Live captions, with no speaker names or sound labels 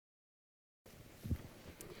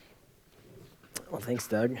Well, thanks,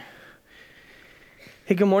 Doug.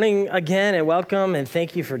 Hey, good morning again, and welcome, and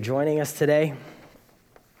thank you for joining us today.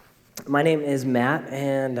 My name is Matt,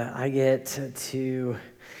 and I get to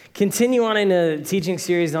continue on in a teaching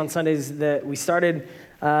series on Sundays that we started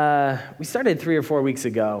 3 or 4 weeks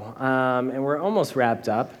ago, and we're almost wrapped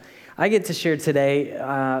up. I get to share today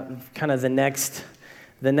kind of the next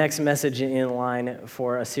message in line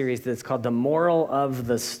for a series that's called The Moral of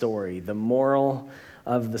the Story. The Moral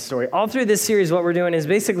of the Story. All through this series, what we're doing is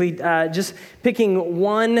basically just picking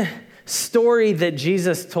one story that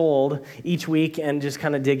Jesus told each week and just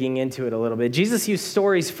kind of digging into it a little bit. Jesus used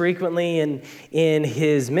stories frequently in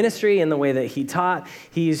his ministry, in the way that he taught.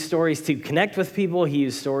 He used stories to connect with people. He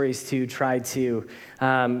used stories to try to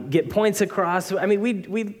get points across. I mean,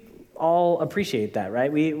 we all appreciate that,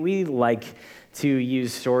 right? We like to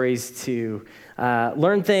use stories to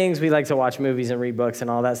learn things. We like to watch movies and read books and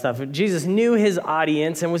all that stuff. Jesus knew his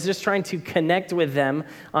audience and was just trying to connect with them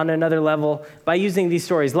on another level by using these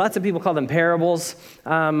stories. Lots of people call them parables.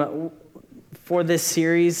 For this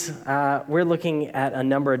series, we're looking at a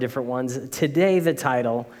number of different ones. Today, the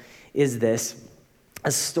title is this: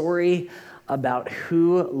 a story about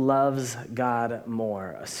who loves God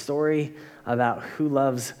more. A story about who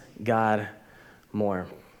loves God more.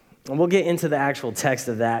 And we'll get into the actual text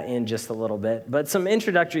of that in just a little bit, but some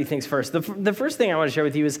introductory things first. The first thing I want to share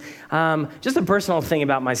with you is just a personal thing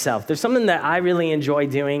about myself. There's something that I really enjoy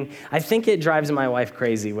doing. I think it drives my wife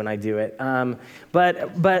crazy when I do it,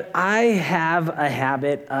 but I have a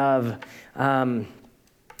habit of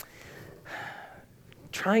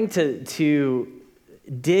trying to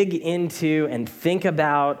dig into and think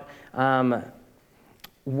about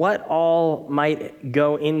what all might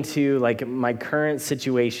go into like my current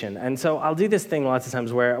situation. And so I'll do this thing lots of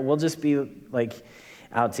times where we'll just be like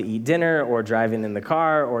out to eat dinner or driving in the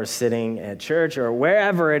car or sitting at church or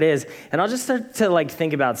wherever it is, and I'll just start to like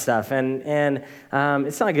think about stuff. And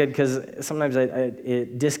it's not good because sometimes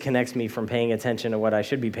it disconnects me from paying attention to what I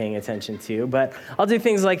should be paying attention to. But I'll do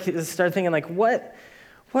things like start thinking like, what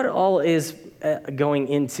all is going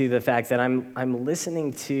into the fact that I'm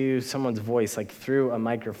listening to someone's voice like through a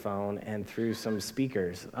microphone and through some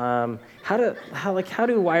speakers. How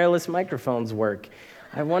do wireless microphones work?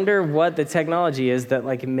 I wonder what the technology is that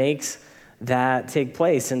like makes that take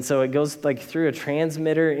place. And so it goes like through a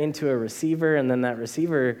transmitter into a receiver, and then that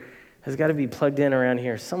receiver has got to be plugged in around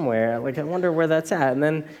here somewhere. Like, I wonder where that's at. And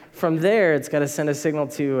then from there, it's got to send a signal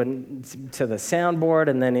to the soundboard,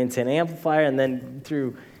 and then into an amplifier, and then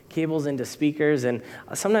through cables into speakers. And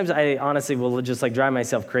sometimes I honestly will just like drive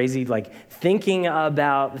myself crazy, like thinking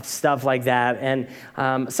about stuff like that. And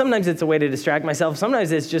sometimes it's a way to distract myself.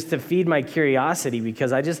 Sometimes it's just to feed my curiosity,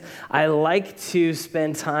 because I like to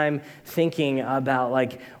spend time thinking about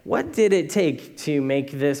like, what did it take to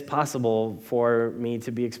make this possible for me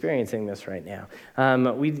to be experiencing this right now?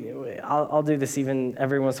 I'll do this even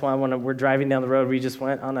every once in a while when we're driving down the road. We just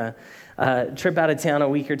went on a trip out of town a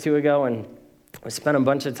week or two ago, and we spent a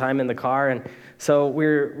bunch of time in the car, and so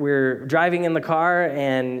we're driving in the car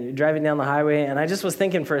and driving down the highway, and I just was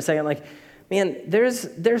thinking for a second, like, man,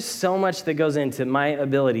 there's so much that goes into my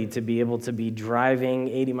ability to be able to be driving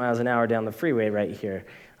 80 miles an hour down the freeway right here.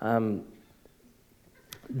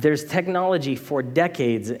 There's technology for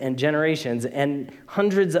decades and generations and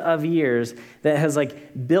hundreds of years that has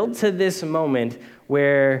like built to this moment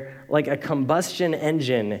where like a combustion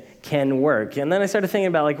engine can work. And then I started thinking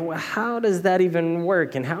about like, well, how does that even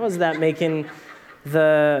work? And how is that making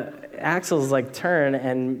the axles like turn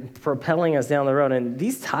and propelling us down the road? And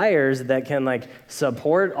these tires that can like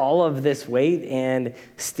support all of this weight and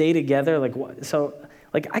stay together, like so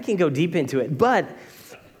like I can go deep into it, but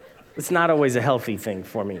it's not always a healthy thing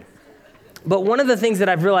for me. But one of the things that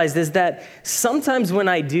I've realized is that sometimes when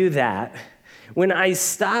I do that, when I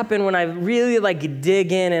stop and when I really like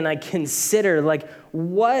dig in and I consider like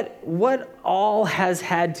what all has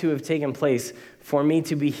had to have taken place for me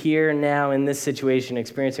to be here now in this situation,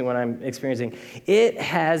 experiencing what I'm experiencing, it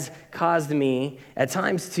has caused me at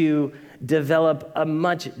times to develop a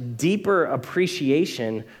much deeper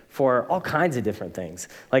appreciation for all kinds of different things.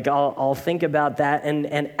 Like I'll think about that,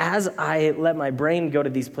 and as I let my brain go to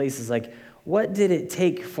these places, like what did it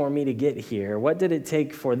take for me to get here? What did it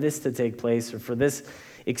take for this to take place or for this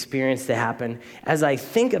experience to happen? As I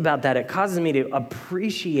think about that, it causes me to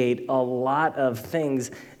appreciate a lot of things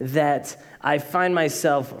that I find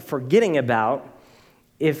myself forgetting about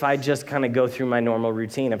if I just kind of go through my normal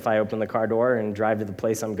routine, if I open the car door and drive to the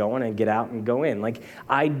place I'm going and get out and go in. Like,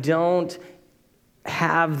 I don't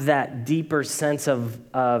have that deeper sense of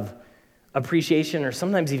appreciation or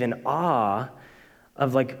sometimes even awe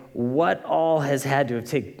of like what all has had to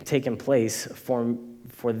have taken place for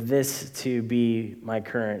this to be my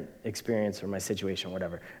current experience or my situation, or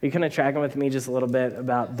whatever. Are you kind of tracking with me just a little bit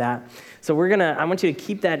about that? So I want you to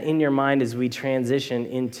keep that in your mind as we transition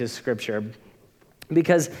into Scripture,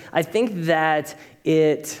 because I think that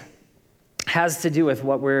it has to do with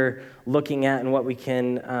what we're looking at and what we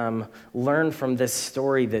can learn from this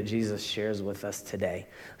story that Jesus shares with us today.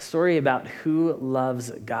 A story about who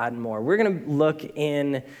loves God more. We're going to look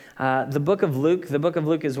in the book of Luke. The book of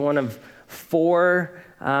Luke is one of four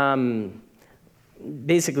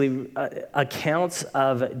basically accounts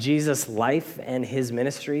of Jesus' life and his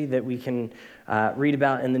ministry that we can read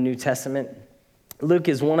about in the New Testament. Luke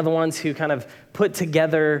is one of the ones who kind of put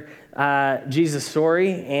together Jesus'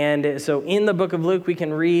 story. And so in the book of Luke, we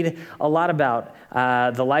can read a lot about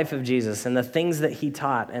the life of Jesus and the things that he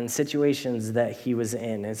taught and situations that he was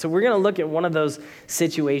in. And so we're going to look at one of those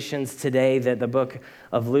situations today that the book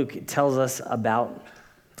of Luke tells us about.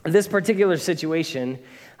 This particular situation,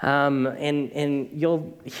 and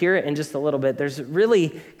you'll hear it in just a little bit, there's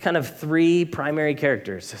really kind of three primary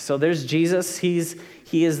characters. So there's Jesus, he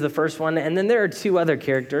is the first one, and then there are two other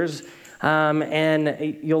characters,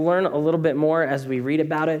 and you'll learn a little bit more as we read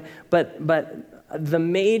about it, but the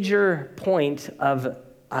major point of,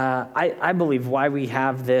 I believe, why we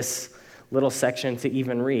have this little section to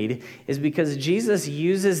even read is because Jesus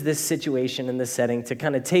uses this situation and this setting to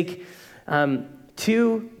kind of take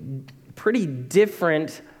two pretty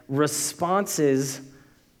different responses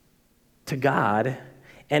to God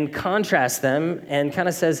and contrast them and kind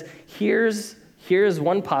of says, here's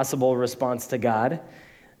one possible response to God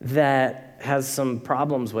that has some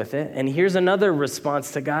problems with it, and here's another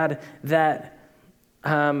response to God that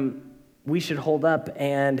we should hold up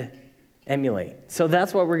and emulate. So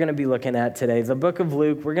that's what we're going to be looking at today. The book of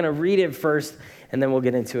Luke, we're going to read it first, and then we'll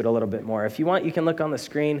get into it a little bit more. If you want, you can look on the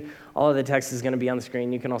screen. All of the text is going to be on the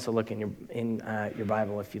screen. You can also look in your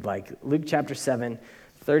Bible if you'd like. Luke chapter 7,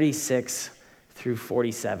 36 through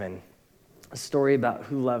 47, a story about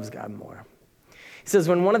who loves God more. It says,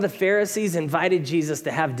 when one of the Pharisees invited Jesus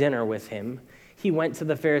to have dinner with him, he went to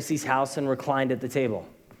the Pharisee's house and reclined at the table.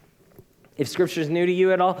 If Scripture is new to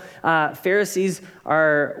you at all, Pharisees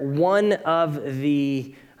are one of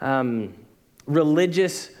the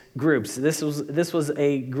religious groups. This was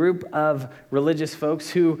a group of religious folks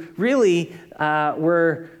who really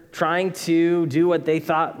were trying to do what they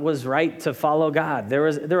thought was right to follow God. There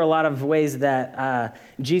were a lot of ways that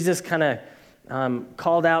Jesus kind of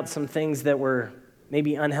called out some things that were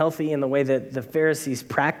maybe unhealthy in the way that the Pharisees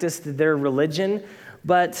practiced their religion,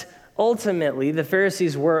 but ultimately, the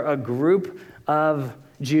Pharisees were a group of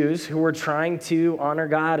Jews who were trying to honor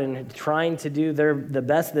God and trying to do the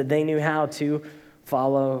best that they knew how to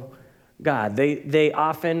follow God. They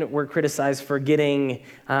often were criticized for getting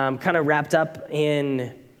kind of wrapped up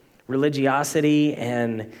in religiosity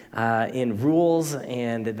and in rules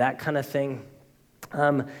and that kind of thing.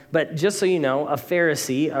 But just so you know, a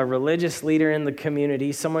Pharisee, a religious leader in the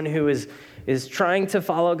community, someone who is trying to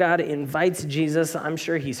follow God, invites Jesus. I'm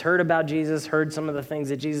sure he's heard about Jesus, heard some of the things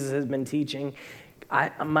that Jesus has been teaching.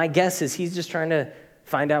 My guess is he's just trying to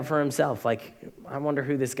find out for himself. Like, I wonder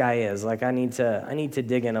who this guy is. Like, I need to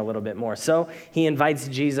dig in a little bit more. So he invites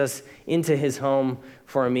Jesus into his home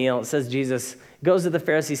for a meal. It says Jesus goes to the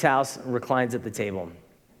Pharisee's house and reclines at the table.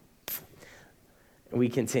 We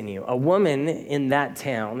continue. A woman in that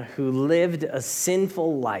town who lived a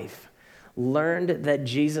sinful life learned that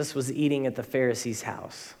Jesus was eating at the Pharisee's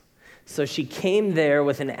house. So she came there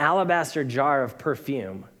with an alabaster jar of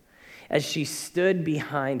perfume. As she stood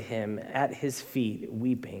behind him at his feet,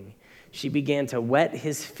 weeping, she began to wet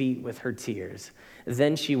his feet with her tears.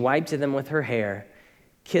 Then she wiped them with her hair,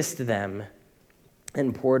 kissed them,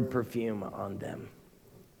 and poured perfume on them.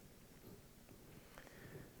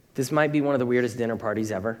 This might be one of the weirdest dinner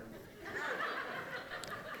parties ever.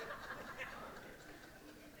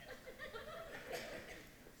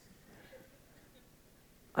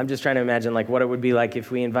 I'm just trying to imagine like what it would be like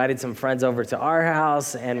if we invited some friends over to our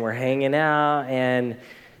house and we're hanging out and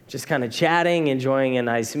just kind of chatting, enjoying a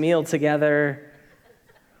nice meal together.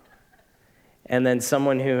 And then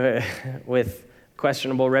someone who with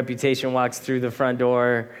questionable reputation walks through the front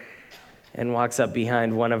door and walks up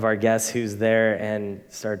behind one of our guests who's there and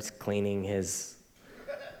starts cleaning his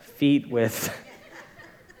feet with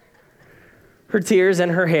her tears and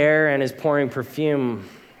her hair and is pouring perfume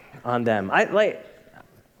on them. I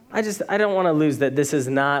don't want to lose that this is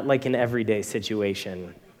not like an everyday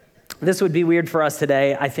situation. This would be weird for us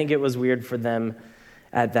today. I think it was weird for them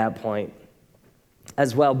at that point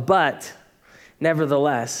as well. But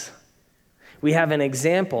nevertheless, we have an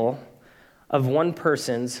example of one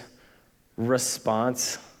person's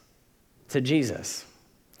response to Jesus.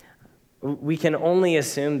 We can only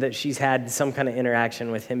assume that she's had some kind of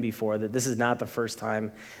interaction with him before, that this is not the first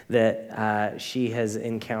time that she has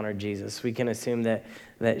encountered Jesus. We can assume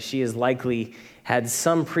that she has likely had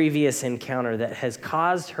some previous encounter that has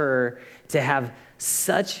caused her to have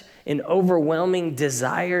such an overwhelming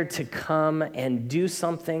desire to come and do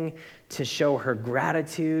something to show her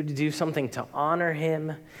gratitude, do something to honor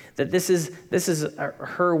him, that this is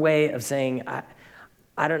her way of saying,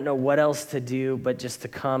 I don't know what else to do but just to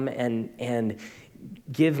come and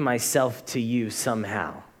give myself to you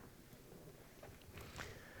somehow.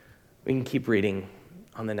 We can keep reading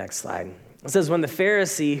on the next slide. It says, when the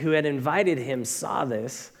Pharisee who had invited him saw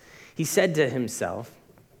this, he said to himself,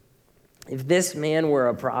 if this man were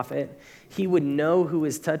a prophet, he would know who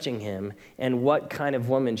is touching him and what kind of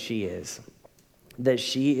woman she is, that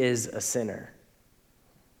she is a sinner.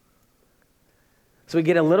 So we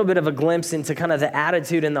get a little bit of a glimpse into kind of the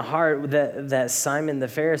attitude and the heart that Simon the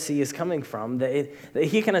Pharisee is coming from. That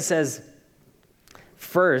he kind of says,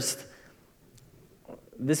 first,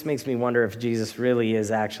 this makes me wonder if Jesus really is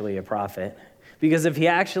actually a prophet. Because if he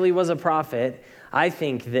actually was a prophet, I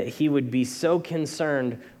think that he would be so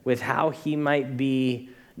concerned with how he might be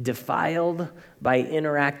defiled by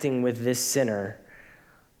interacting with this sinner.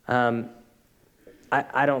 I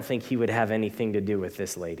don't think he would have anything to do with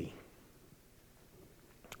this lady.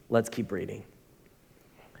 Let's keep reading.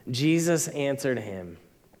 Jesus answered him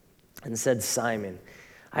and said, Simon,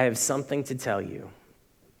 I have something to tell you.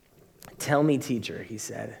 Tell me, teacher, he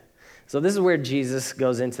said. So this is where Jesus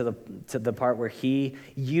goes into the part where he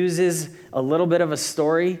uses a little bit of a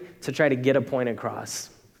story to try to get a point across.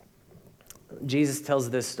 Jesus tells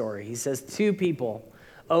this story. He says, 2 people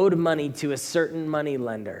owed money to a certain money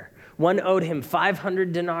lender. One owed him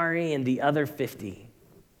 500 denarii and the other 50.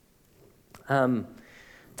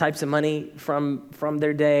 Types of money from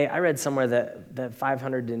their day. I read somewhere that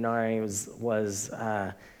 500 denarii was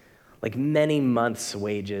like many months'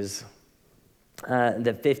 wages.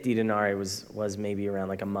 The 50 denarii was maybe around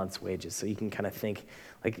like a month's wages. So you can kind of think,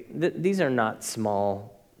 like, these are not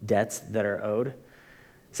small debts that are owed.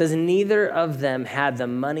 It says, neither of them had the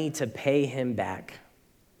money to pay him back.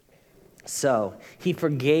 So he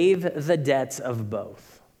forgave the debts of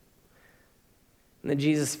both. And then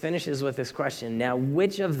Jesus finishes with this question, now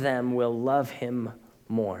which of them will love him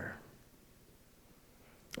more?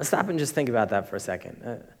 Let's stop and just think about that for a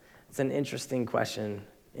second. It's an interesting question,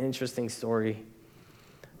 interesting story,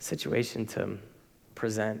 situation to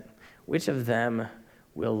present. Which of them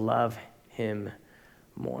will love him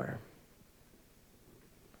more?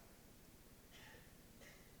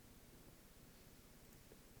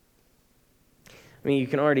 I mean, you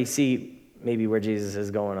can already see maybe where Jesus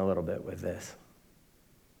is going a little bit with this.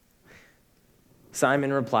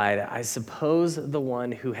 Simon replied, I suppose the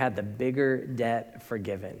one who had the bigger debt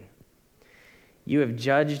forgiven. You have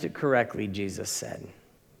judged correctly, Jesus said.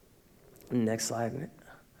 Next slide.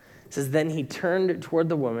 It says, then he turned toward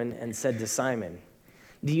the woman and said to Simon,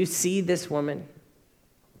 do you see this woman?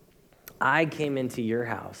 I came into your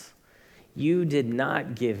house. You did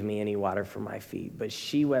not give me any water for my feet, but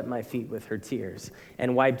she wet my feet with her tears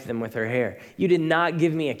and wiped them with her hair. You did not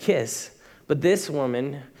give me a kiss, but this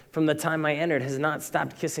woman, from the time I entered, has not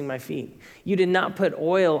stopped kissing my feet. You did not put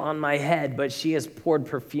oil on my head, but she has poured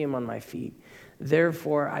perfume on my feet.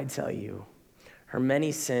 Therefore, I tell you, her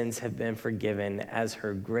many sins have been forgiven as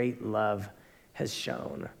her great love has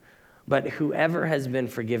shown. But whoever has been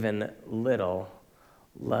forgiven little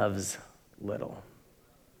loves little.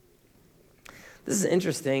 This is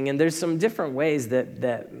interesting, and there's some different ways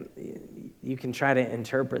that you can try to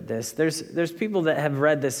interpret this. There's people that have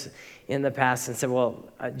read this in the past and said, well,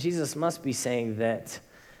 Jesus must be saying that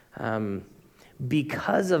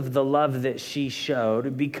because of the love that she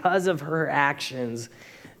showed, because of her actions,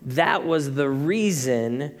 that was the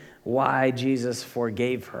reason why Jesus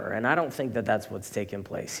forgave her. And I don't think that that's what's taken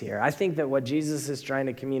place here. I think that what Jesus is trying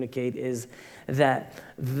to communicate is that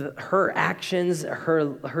her actions,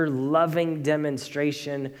 her loving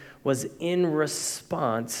demonstration was in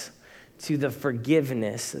response to the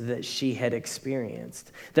forgiveness that she had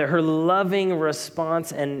experienced. That her loving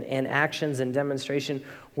response and actions and demonstration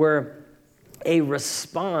were a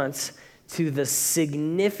response to the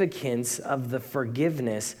significance of the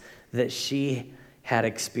forgiveness that she had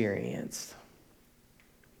experienced.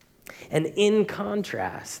 And in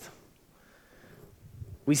contrast,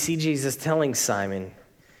 we see Jesus telling Simon,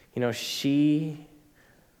 she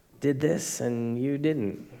did this and you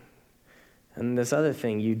didn't. And this other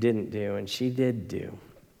thing you didn't do and she did do.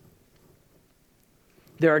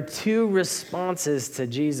 There are two responses to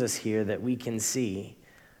Jesus here that we can see.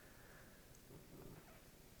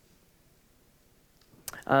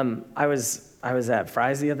 I was at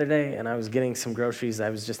Fry's the other day, and I was getting some groceries.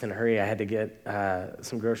 I was just in a hurry. I had to get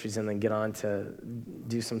some groceries and then get on to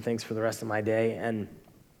do some things for the rest of my day. And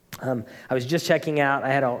I was just checking out. I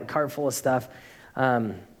had a cart full of stuff.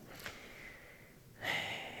 I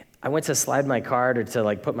went to slide my card or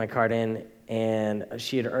to put my card in, and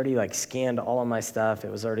she had already scanned all of my stuff.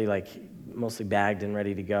 It was already mostly bagged and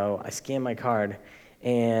ready to go. I scanned my card,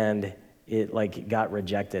 and it got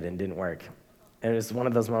rejected and didn't work. And it was one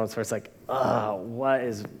of those moments where it's what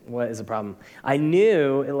is the problem? I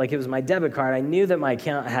knew, it was my debit card. I knew that my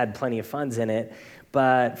account had plenty of funds in it,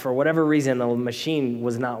 but for whatever reason, the machine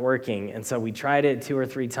was not working. And so we tried it 2 or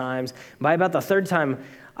 3 times. By about the third time,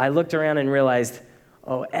 I looked around and realized,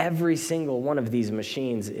 every single one of these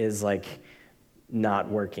machines is not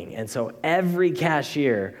working. And so every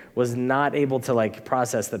cashier was not able to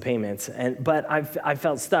process the payments. But I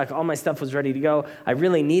felt stuck. All my stuff was ready to go. I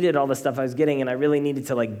really needed all the stuff I was getting, and I really needed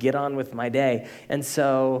to get on with my day. And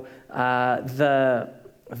so the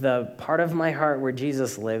part of my heart where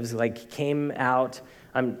Jesus lives came out.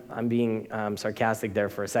 I'm being sarcastic there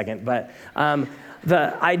for a second, but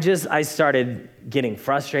I started getting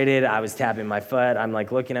frustrated. I was tapping my foot. I'm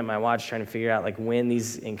looking at my watch, trying to figure out when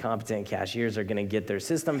these incompetent cashiers are going to get their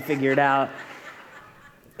system figured out.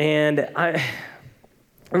 And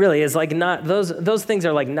really, it's not those things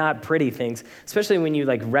are not pretty things, especially when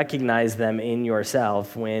you recognize them in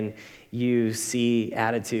yourself, when you see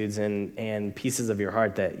attitudes and pieces of your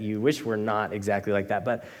heart that you wish were not exactly like that.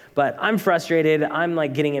 But I'm frustrated. I'm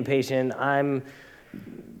getting impatient. I'm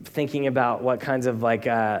thinking about what kinds of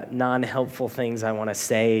non-helpful things I want to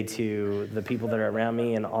say to the people that are around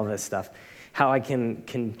me and all this stuff, how I can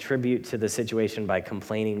contribute to the situation by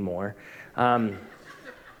complaining more. And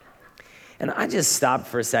I just stopped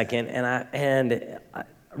for a second, and I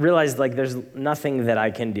realized there's nothing that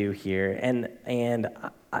I can do here, and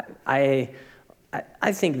I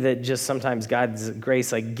think that just sometimes God's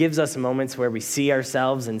grace gives us moments where we see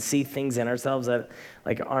ourselves and see things in ourselves that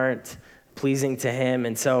aren't pleasing to him.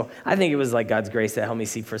 And so I think it was God's grace that helped me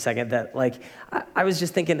see for a second that I was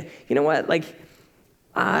just thinking, you know what,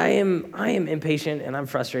 I am impatient and I'm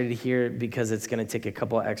frustrated here because it's going to take a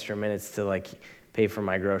couple extra minutes to pay for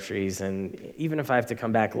my groceries, and even if I have to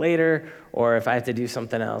come back later or if I have to do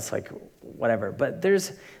something else, whatever. But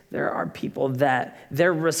there are people that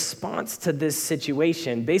their response to this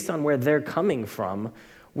situation, based on where they're coming from,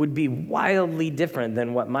 would be wildly different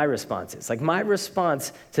than what my response is. My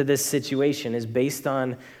response to this situation is based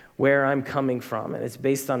on where I'm coming from, and it's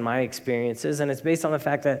based on my experiences, and it's based on the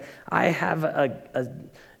fact that I have a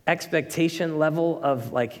expectation level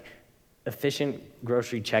of efficient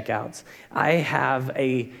grocery checkouts. I have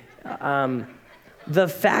the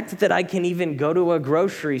fact that I can even go to a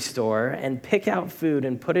grocery store and pick out food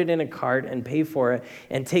and put it in a cart and pay for it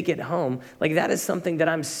and take it home, that is something that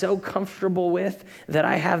I'm so comfortable with that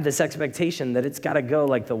I have this expectation that it's got to go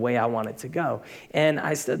the way I want it to go. And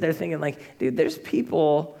I stood there thinking dude, there's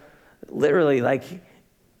people literally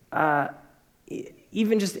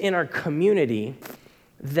even just in our community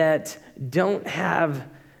that don't have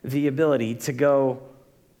the ability to go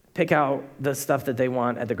pick out the stuff that they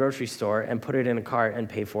want at the grocery store and put it in a cart and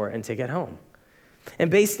pay for it and take it home. And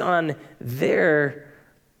based on their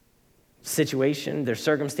situation, their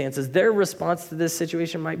circumstances, their response to this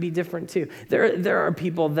situation might be different too. There are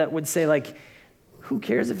people that would say who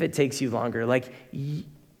cares if it takes you longer?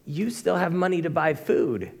 You still have money to buy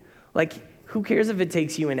food. Who cares if it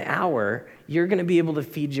takes you an hour? You're going to be able to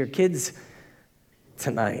feed your kids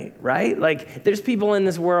tonight, right? There's people in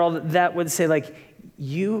this world that would say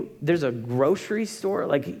there's a grocery store,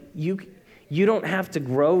 you don't have to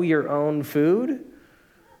grow your own food.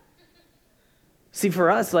 See, for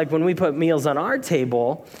us, when we put meals on our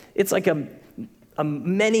table, it's a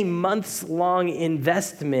many months long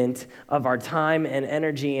investment of our time and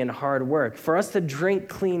energy and hard work. For us to drink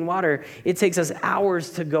clean water, it takes us hours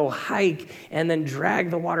to go hike and then drag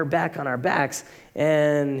the water back on our backs.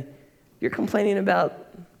 And you're complaining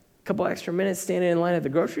about a couple extra minutes standing in line at the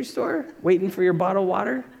grocery store, waiting for your bottled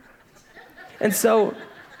water. And so,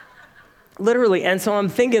 literally, so I'm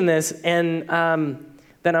thinking this, and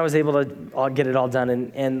then I was able to get it all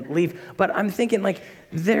done and leave. But I'm thinking,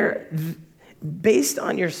 based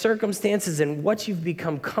on your circumstances and what you've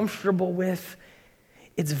become comfortable with,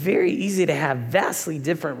 it's very easy to have vastly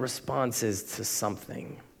different responses to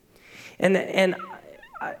something. And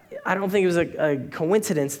I don't think it was a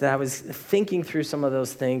coincidence that I was thinking through some of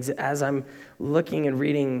those things as I'm looking and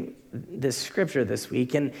reading this scripture this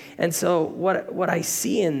week. And so what I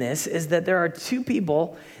see in this is that there are two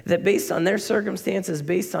people that, based on their circumstances,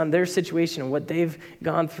 based on their situation, what they've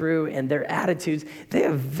gone through and their attitudes, they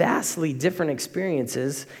have vastly different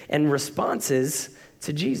experiences and responses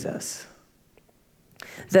to Jesus.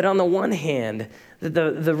 That on the one hand,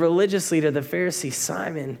 the religious leader, the Pharisee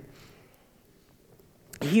Simon,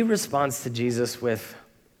 he responds to Jesus with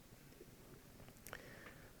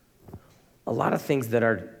a lot of things that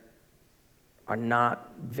are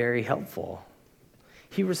not very helpful.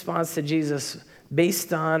 He responds to Jesus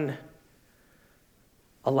based on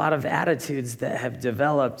a lot of attitudes that have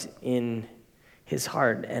developed in his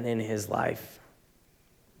heart and in his life.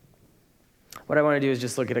 What I want to do is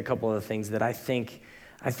just look at a couple of the things that I think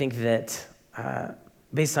that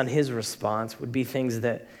based on his response would be things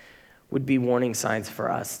that would be warning signs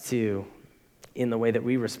for us too in the way that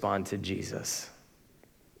we respond to Jesus.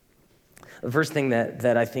 The first thing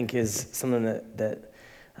that I think is something that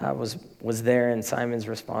was there in Simon's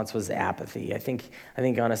response was apathy. I think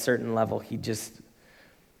on a certain level he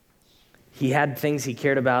had things he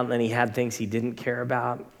cared about, and then he had things he didn't care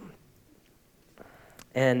about.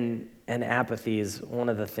 And apathy is one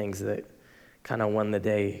of the things that kind of won the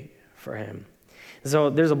day for him.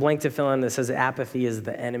 So there's a blank to fill in that says apathy is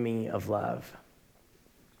the enemy of love.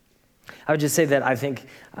 I would just say that I think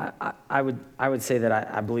I would say that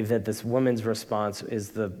I believe that this woman's response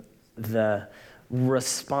is the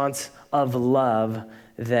response of love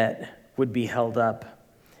that would be held up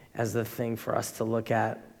as the thing for us to look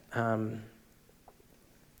at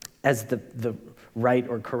as the right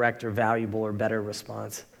or correct or valuable or better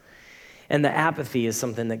response. And the apathy is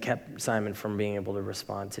something that kept Simon from being able to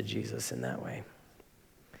respond to Jesus in that way.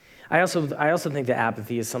 I also think that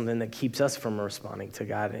apathy is something that keeps us from responding to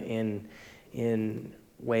God in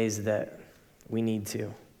ways that we need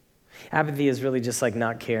to. Apathy is really just like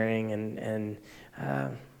not caring and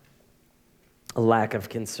a lack of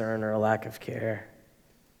concern or a lack of care.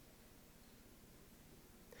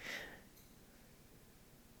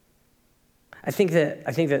 I think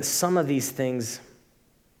that some of these things,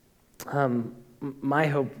 my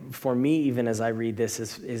hope for me, even as I read this,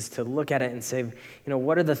 is to look at it and say,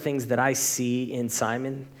 what are the things that I see in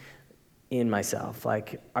Simon in myself?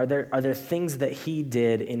 Like, are there things that he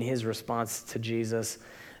did in his response to Jesus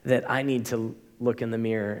that I need to look in the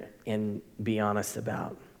mirror and be honest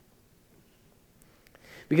about?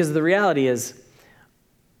 Because the reality is,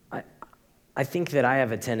 I think that I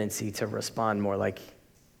have a tendency to respond more like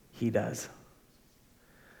he does.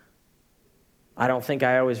 I don't think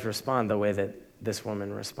I always respond the way that this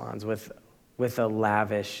woman responds, with a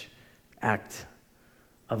lavish act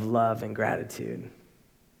of love and gratitude.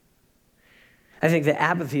 I think that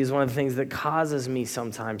apathy is one of the things that causes me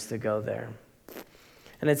sometimes to go there.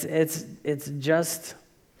 And it's just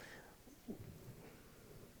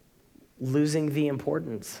losing the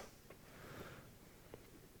importance.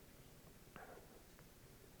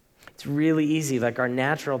 It's really easy. Like, our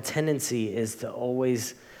natural tendency is to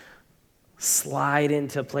always slide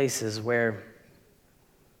into places where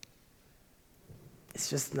it's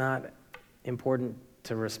just not important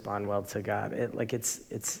to respond well to God.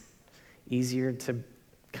 It's easier to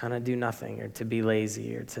kind of do nothing, or to be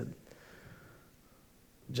lazy, or to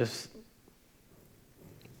just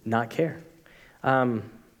not care. The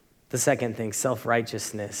second thing,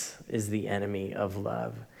 self-righteousness is the enemy of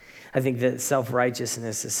love. I think that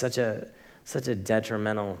self-righteousness is such a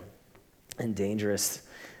detrimental and dangerous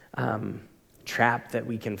trap that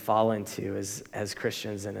we can fall into as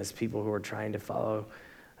Christians and as people who are trying to follow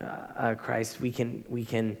Christ. We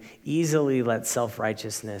can easily let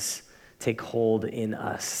self-righteousness take hold in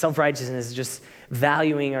us. Self-righteousness is just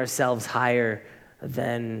valuing ourselves higher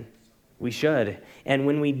than we should. And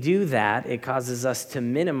when we do that, it causes us to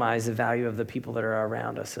minimize the value of the people that are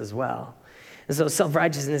around us as well. And so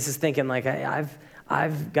self-righteousness is thinking like,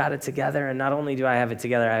 I've got it together, and not only do I have it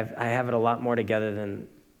together, I have it a lot more together than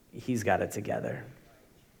he's got it together.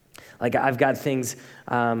 Like, I've got things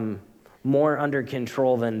more under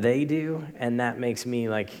control than they do, and that makes me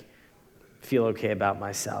feel okay about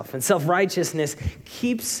myself. And self-righteousness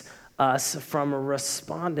keeps us from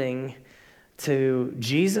responding to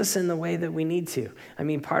Jesus in the way that we need to. I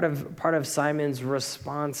mean, part of Simon's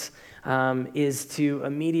response is to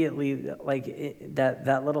immediately,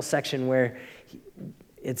 that little section where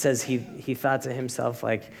it says he thought to himself,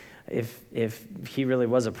 if he really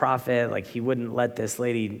was a prophet, he wouldn't let this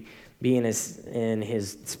lady be in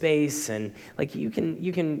his space. And you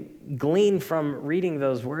can glean from reading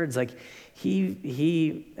those words,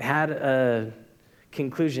 he had a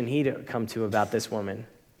conclusion he'd come to about this woman.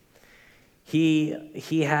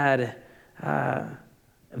 He had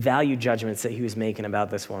value judgments that he was making about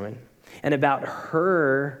this woman and about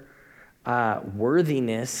her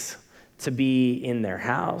worthiness to be in their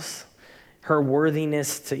house, her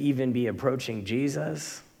worthiness to even be approaching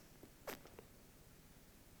Jesus.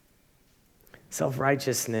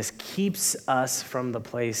 Self-righteousness keeps us from the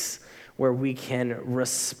place where we can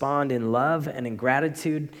respond in love and in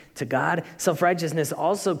gratitude to God. Self-righteousness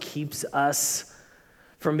also keeps us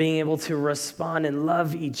from being able to respond and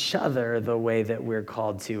love each other the way that we're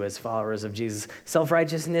called to as followers of Jesus.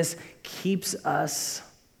 Self-righteousness keeps us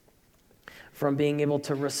from being able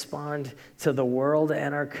to respond to the world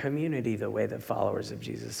and our community the way that followers of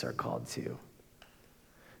Jesus are called to.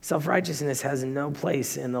 Self-righteousness has no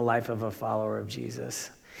place in the life of a follower of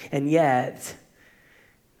Jesus. And yet,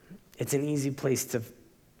 it's an easy place to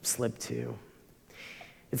slip to.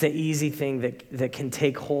 It's an easy thing that can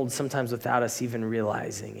take hold sometimes without us even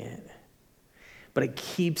realizing it. But it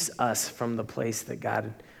keeps us from the place that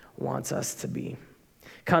God wants us to be.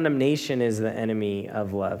 Condemnation is the enemy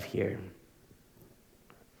of love here.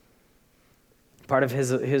 Part of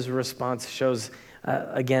his response shows,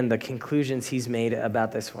 again, the conclusions he's made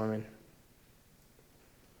about this woman.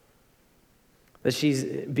 That she's,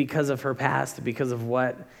 because of her past, because of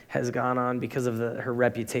what has gone on, because of her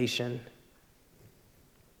reputation,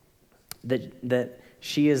 that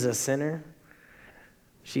she is a sinner.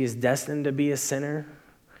 She is destined to be a sinner.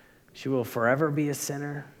 She will forever be a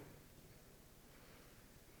sinner.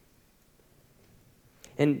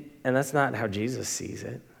 And that's not how Jesus sees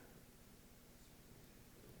it.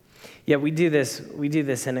 Yet we do this,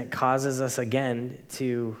 and it causes us again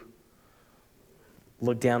to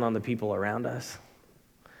look down on the people around us,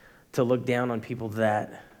 to look down on people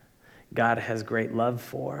that God has great love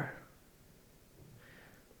for.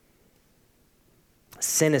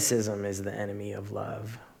 Cynicism is the enemy of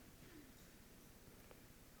love.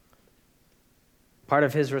 Part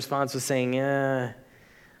of his response was saying,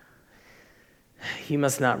 he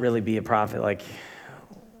must not really be a prophet like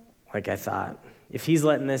I thought. If he's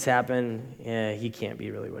letting this happen, he can't be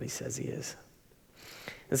really what he says he is.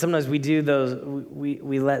 And sometimes we do those,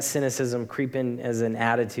 we let cynicism creep in as an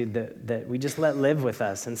attitude that we just let live with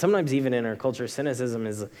us. And sometimes even in our culture, cynicism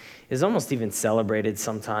is almost even celebrated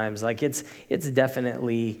sometimes. Like it's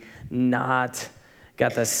definitely not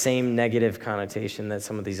got the same negative connotation that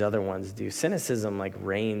some of these other ones do. Cynicism like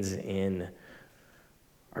reigns in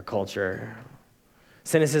our culture.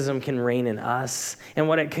 Cynicism can reign in us. And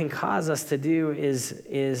what it can cause us to do is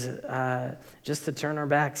just to turn our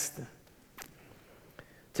backs,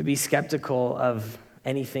 to be skeptical of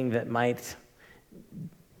anything that might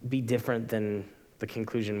be different than the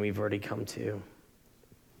conclusion we've already come to.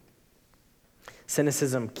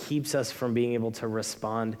 Cynicism keeps us from being able to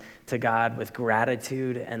respond to God with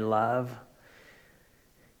gratitude and love.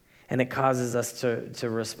 And it causes us to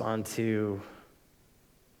respond to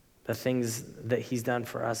the things that he's done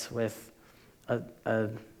for us with a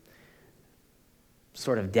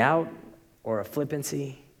sort of doubt or a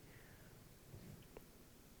flippancy.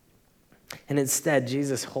 And instead,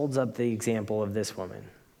 Jesus holds up the example of this woman.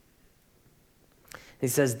 He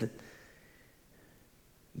says,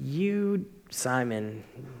 you, Simon,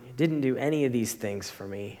 didn't do any of these things for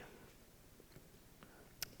me.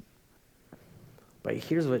 But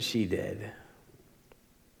here's what she did.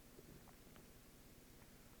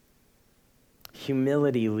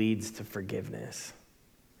 Humility leads to forgiveness.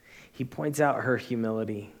 He points out her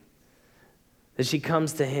humility. That she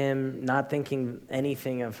comes to him not thinking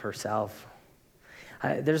anything of herself.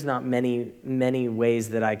 There's not many ways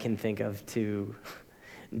that I can think of to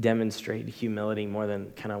demonstrate humility more than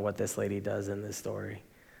kind of what this lady does in this story.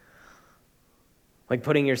 Like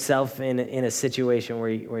putting yourself in a situation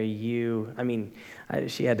where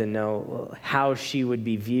she had to know how she would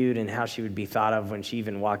be viewed and how she would be thought of when she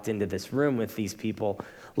even walked into this room with these people,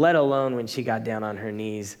 let alone when she got down on her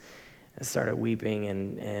knees and started weeping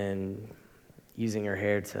and using her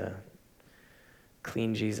hair to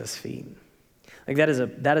clean Jesus' feet. Like that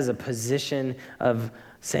is a position of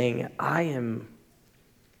saying, I am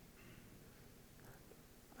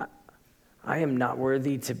not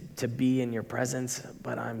worthy to be in your presence,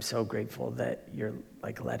 but I'm so grateful that you're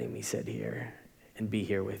like letting me sit here and be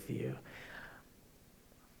here with you.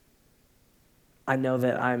 I know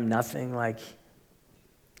that I'm nothing like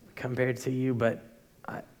compared to you, but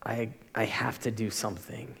I have to do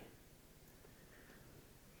something.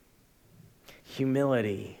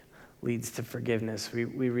 Humility leads to forgiveness. We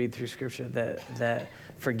read through Scripture that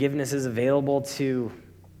forgiveness is available to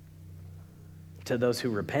those who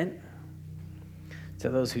repent, to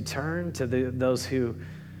those who turn, to those who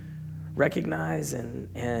recognize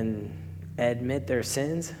and admit their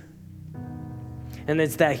sins. And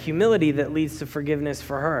it's that humility that leads to forgiveness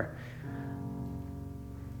for her.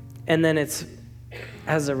 And then it's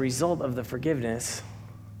as a result of the forgiveness,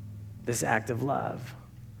 this act of love.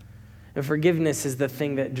 And forgiveness is the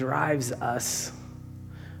thing that drives us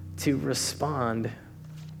to respond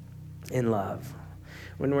in love.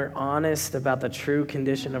 When we're honest about the true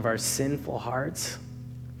condition of our sinful hearts,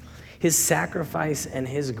 his sacrifice and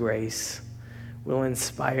his grace will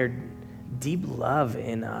inspire deep love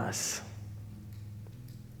in us.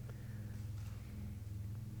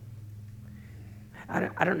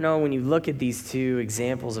 I don't know, when you look at these two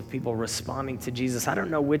examples of people responding to Jesus, I don't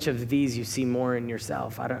know which of these you see more in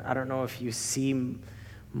yourself. I don't know if you see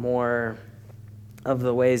more of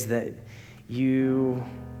the ways that you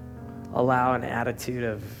allow an attitude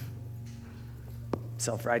of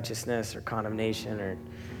self-righteousness or condemnation or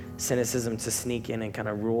cynicism to sneak in and kind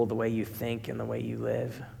of rule the way you think and the way you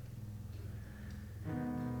live.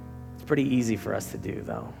 It's pretty easy for us to do,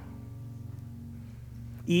 though.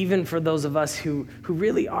 Even for those of us who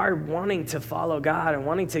really are wanting to follow God and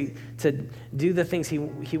wanting to do the things he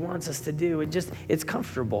wants us to do, it's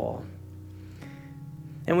comfortable.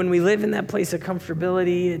 And when we live in that place of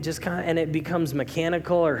comfortability, it becomes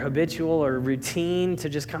mechanical or habitual or routine to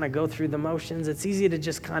just kind of go through the motions. It's easy to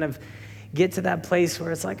just kind of get to that place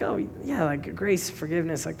where it's like, oh yeah, like grace,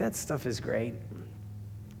 forgiveness, like that stuff is great.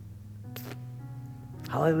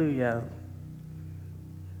 Hallelujah.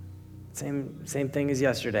 Same thing as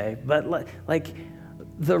yesterday. But like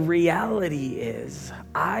the reality is,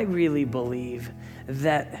 I really believe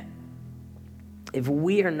that if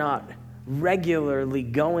we are not regularly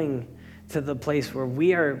going to the place where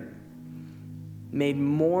we are made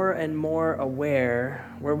more and more aware,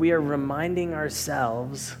 where we are reminding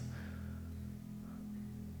ourselves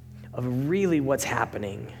of really what's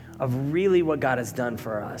happening, of really what God has done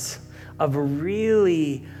for us, of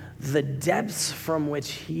really the depths from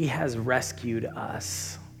which he has rescued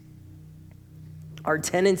us. Our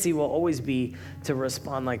tendency will always be to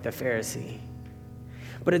respond like the Pharisee.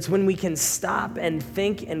 But it's when we can stop and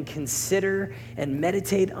think and consider and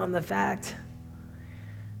meditate on the fact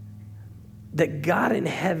that God in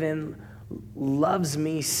heaven loves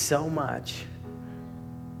me so much,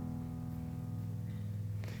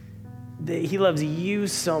 that he loves you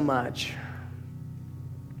so much,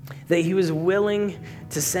 that he was willing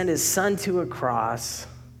to send his son to a cross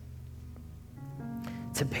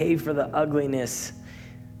to pay for the ugliness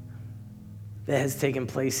that has taken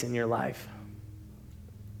place in your life,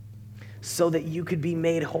 so that you could be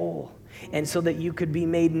made whole and so that you could be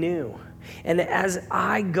made new. And as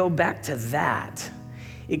I go back to that,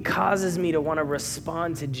 it causes me to want to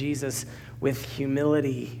respond to Jesus with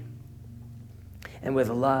humility and with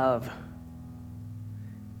love.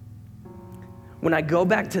 When I go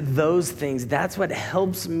back to those things, that's what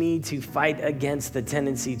helps me to fight against the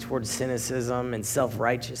tendency towards cynicism and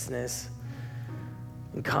self-righteousness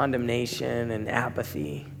and condemnation and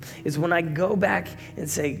apathy. Is when I go back and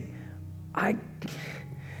say, I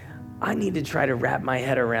need to try to wrap my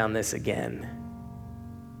head around this again.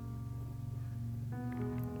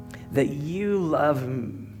 That you love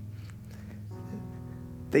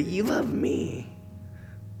me.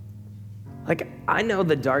 Like, I know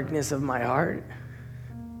the darkness of my heart.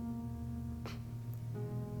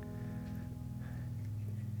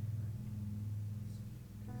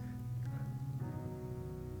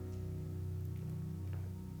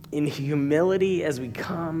 In humility as we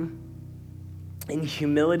come, in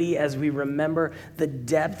humility as we remember the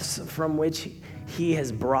depths from which he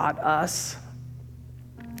has brought us,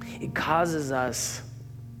 it causes us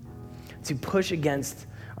to push against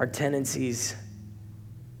our tendencies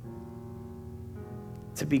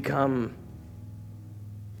to become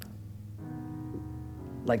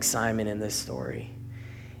like Simon in this story.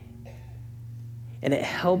 And it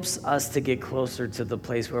helps us to get closer to the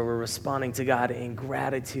place where we're responding to God in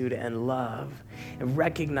gratitude and love and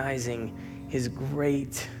recognizing his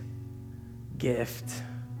great gift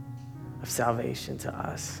of salvation to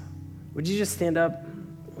us. Would you just stand up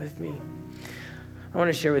with me? I want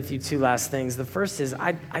to share with you two last things. The first is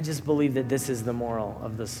I just believe that this is the moral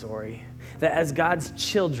of the story. That as God's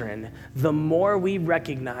children, the more we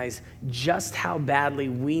recognize just how badly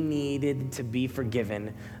we needed to be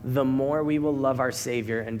forgiven, the more we will love our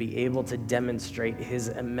Savior and be able to demonstrate his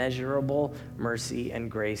immeasurable mercy and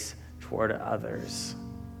grace toward others.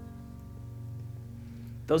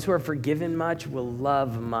 Those who are forgiven much will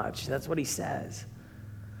love much. That's what he says.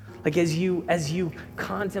 Like as you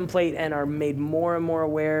contemplate and are made more and more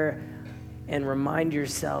aware and remind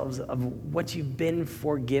yourselves of what you've been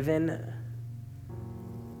forgiven,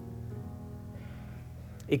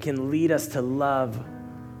 it can lead us to love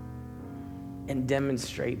and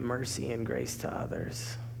demonstrate mercy and grace to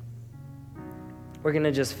others. We're going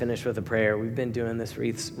to just finish with a prayer. We've been doing this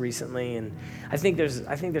recently, and I think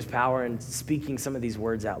there's power in speaking some of these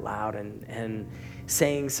words out loud and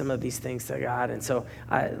saying some of these things to God. And so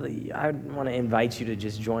I want to invite you to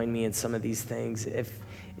just join me in some of these things.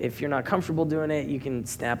 If you're not comfortable doing it, you can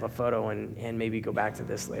snap a photo and maybe go back to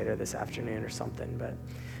this later this afternoon or something.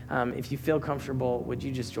 But if you feel comfortable, would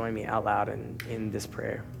you just join me out loud in this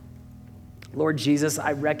prayer? Lord Jesus,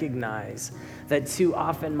 I recognize that too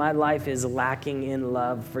often my life is lacking in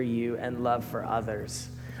love for you and love for others.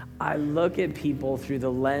 I look at people through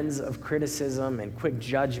the lens of criticism and quick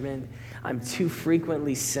judgment. I'm too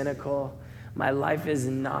frequently cynical. My life is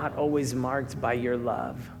not always marked by your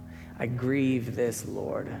love. I grieve this,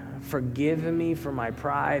 Lord. Forgive me for my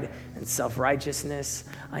pride and self-righteousness.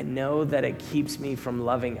 I know that it keeps me from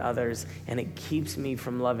loving others, and it keeps me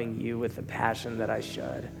from loving you with the passion that I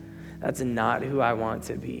should. That's not who I want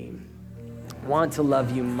to be. I want to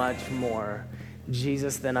love you much more,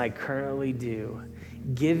 Jesus, than I currently do.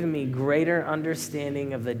 Give me greater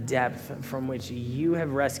understanding of the depth from which you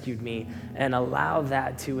have rescued me, and allow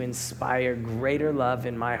that to inspire greater love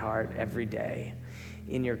in my heart every day.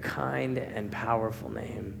 In your kind and powerful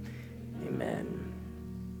name, amen.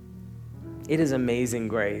 It is amazing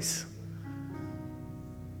grace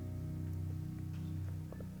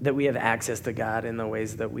that we have access to God in the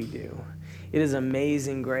ways that we do. It is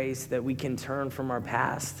amazing grace that we can turn from our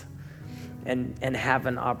past and have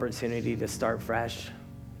an opportunity to start fresh.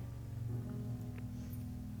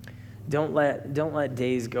 Don't let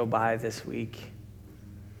days go by this week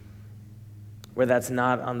where that's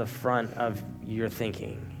not on the front of your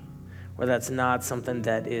thinking, where that's not something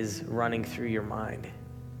that is running through your mind.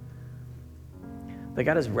 That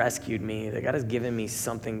God has rescued me, that God has given me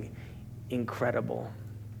something incredible.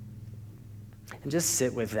 And just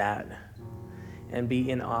sit with that and be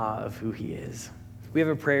in awe of who he is. We have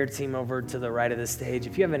a prayer team over to the right of the stage.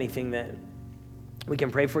 If you have anything that we can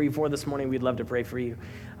pray for you for this morning, we'd love to pray for you.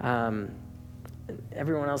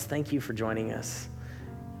 Everyone else, thank you for joining us.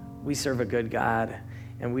 We serve a good God,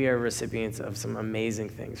 and we are recipients of some amazing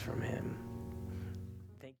things from him.